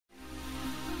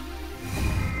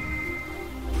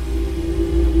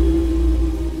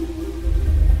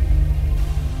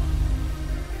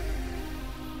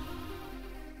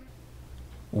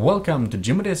Welcome to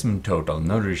Jimmyism Total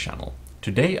Nerdy channel.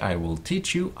 Today I will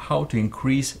teach you how to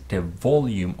increase the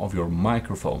volume of your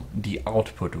microphone, the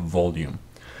output volume.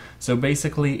 So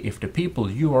basically, if the people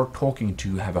you are talking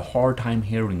to have a hard time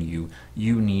hearing you,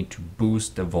 you need to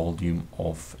boost the volume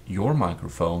of your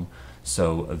microphone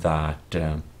so that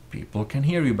people can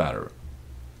hear you better.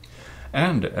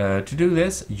 And to do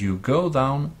this, you go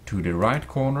down to the right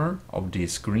corner of the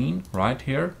screen right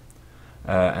here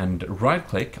and right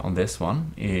click on this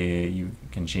one. You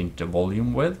can change the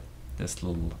volume with this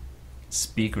little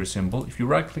speaker symbol. If you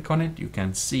right click on it, you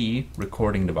can see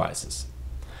recording devices.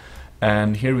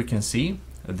 And here we can see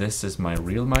this is my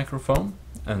real microphone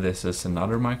and this is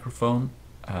another microphone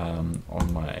on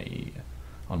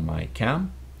my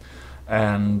cam.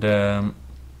 And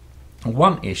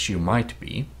one issue might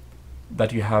be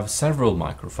that you have several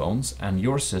microphones and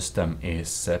your system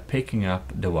is picking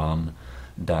up the one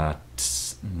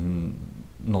that's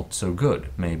not so good.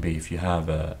 Maybe if you have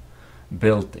a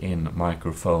built-in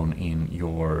microphone in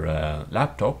your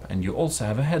laptop and you also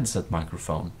have a headset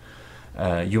microphone,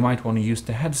 you might want to use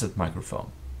the headset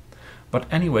microphone. But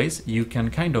anyways, you can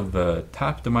kind of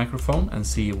tap the microphone and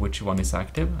see which one is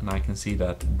active, and I can see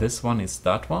that this one is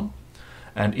that one.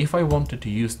 And if I wanted to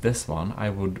use this one, I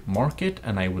would mark it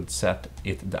and I would set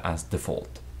it as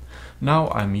default. Now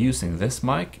I'm using this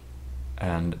mic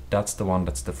and that's the one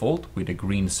that's default with a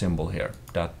green symbol here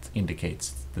that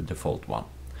indicates the default one.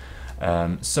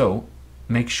 So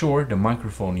make sure the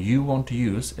microphone you want to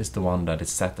use is the one that is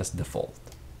set as default.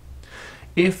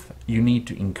 If you need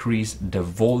to increase the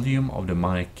volume of the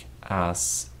mic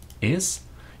as is,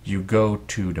 you go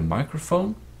to the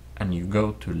microphone and you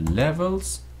go to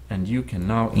levels, and you can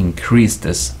now increase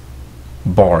this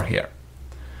bar here.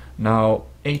 Now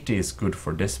 80 is good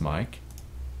for this mic.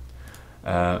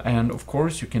 And of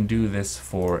course you can do this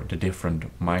for the different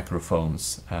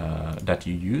microphones that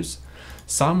you use.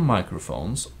 Some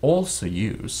microphones also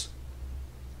use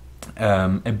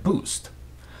a boost.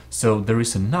 So there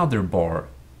is another bar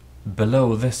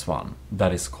below this one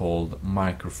that is called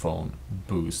microphone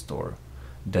boost or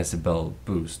decibel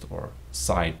boost or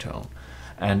side tone.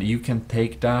 And you can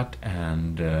take that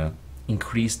and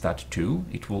increase that too.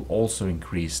 It will also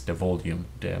increase the volume,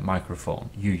 the microphone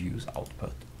you use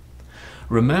output.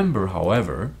 Remember,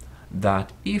 however,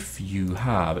 that if you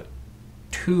have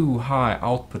too high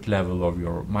output level of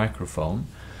your microphone,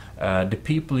 the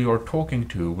people you're talking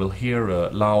to will hear a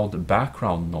loud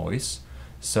background noise.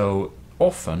 So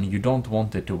often you don't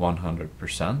want it to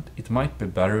 100%. It might be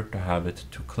better to have it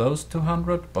too close to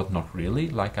 100, but not really,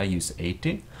 like I use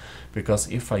 80. Because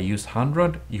if I use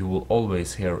 100, you will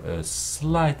always hear a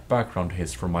slight background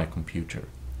hiss from my computer.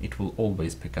 It will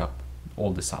always pick up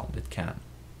all the sound it can.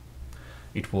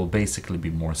 It will basically be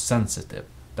more sensitive.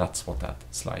 That's what that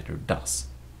slider does.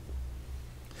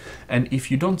 And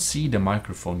if you don't see the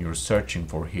microphone you're searching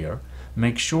for here,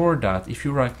 make sure that if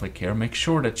you right click here, make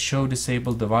sure that show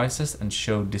disabled devices and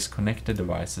show disconnected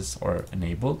devices are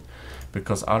enabled,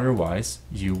 because otherwise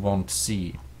you won't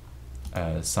see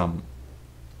some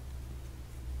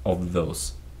of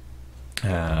those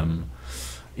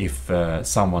if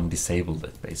someone disabled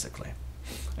it basically.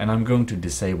 And I'm going to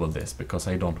disable this because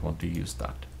I don't want to use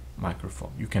that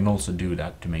microphone. You can also do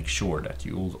that to make sure that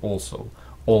you will also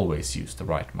always use the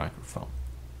right microphone.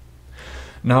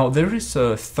 Now there is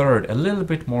a third, a little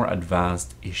bit more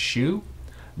advanced issue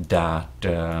that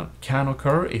can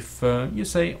occur if you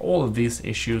say all of these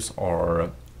issues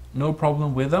are no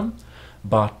problem with them.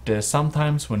 But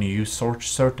sometimes when you use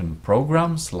certain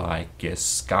programs like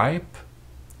Skype,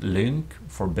 Link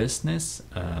for Business,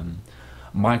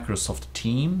 Microsoft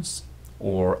Teams,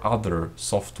 or other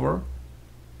software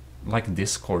like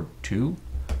Discord too,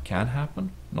 can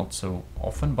happen. Not so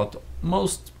often, but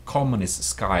most common is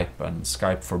Skype and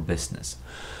Skype for Business.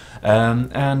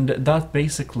 And that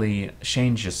basically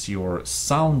changes your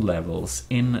sound levels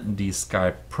in the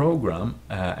Skype program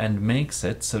and makes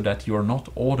it so that you're not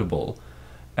audible.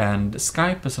 And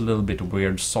Skype is a little bit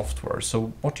weird software,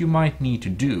 so what you might need to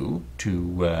do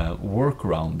to work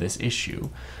around this issue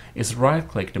is right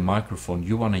click the microphone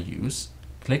you want to use,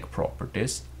 click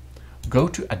Properties, go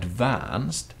to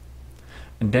Advanced,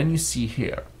 and then you see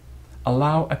here,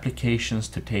 allow applications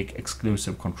to take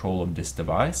exclusive control of this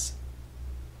device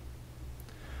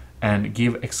and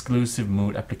give exclusive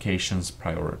mode applications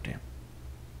priority.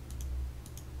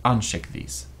 Uncheck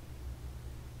these.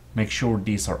 Make sure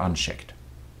these are unchecked.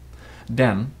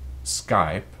 Then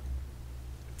Skype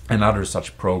and other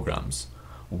such programs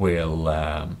will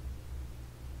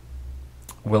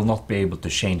not be able to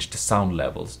change the sound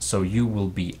levels, so you will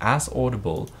be as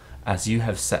audible as you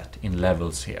have set in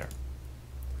levels here.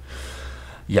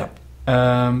 Yep.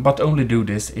 But only do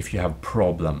this if you have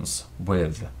problems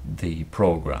with the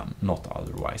program, not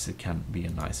otherwise. It can be a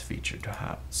nice feature to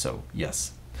have. So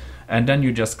yes, and then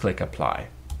you just click apply,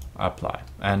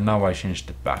 and now I changed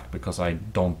it back because I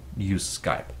don't use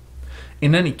Skype.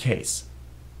 In any case,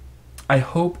 I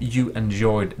hope you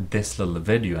enjoyed this little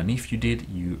video, and if you did,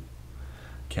 you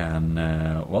can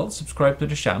well, subscribe to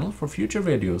the channel for future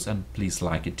videos, and please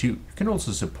like it too. You can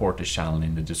also support the channel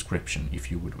in the description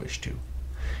if you would wish to.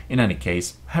 In any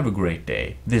case, have a great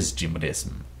day. This is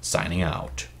Jimodism, signing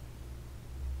out.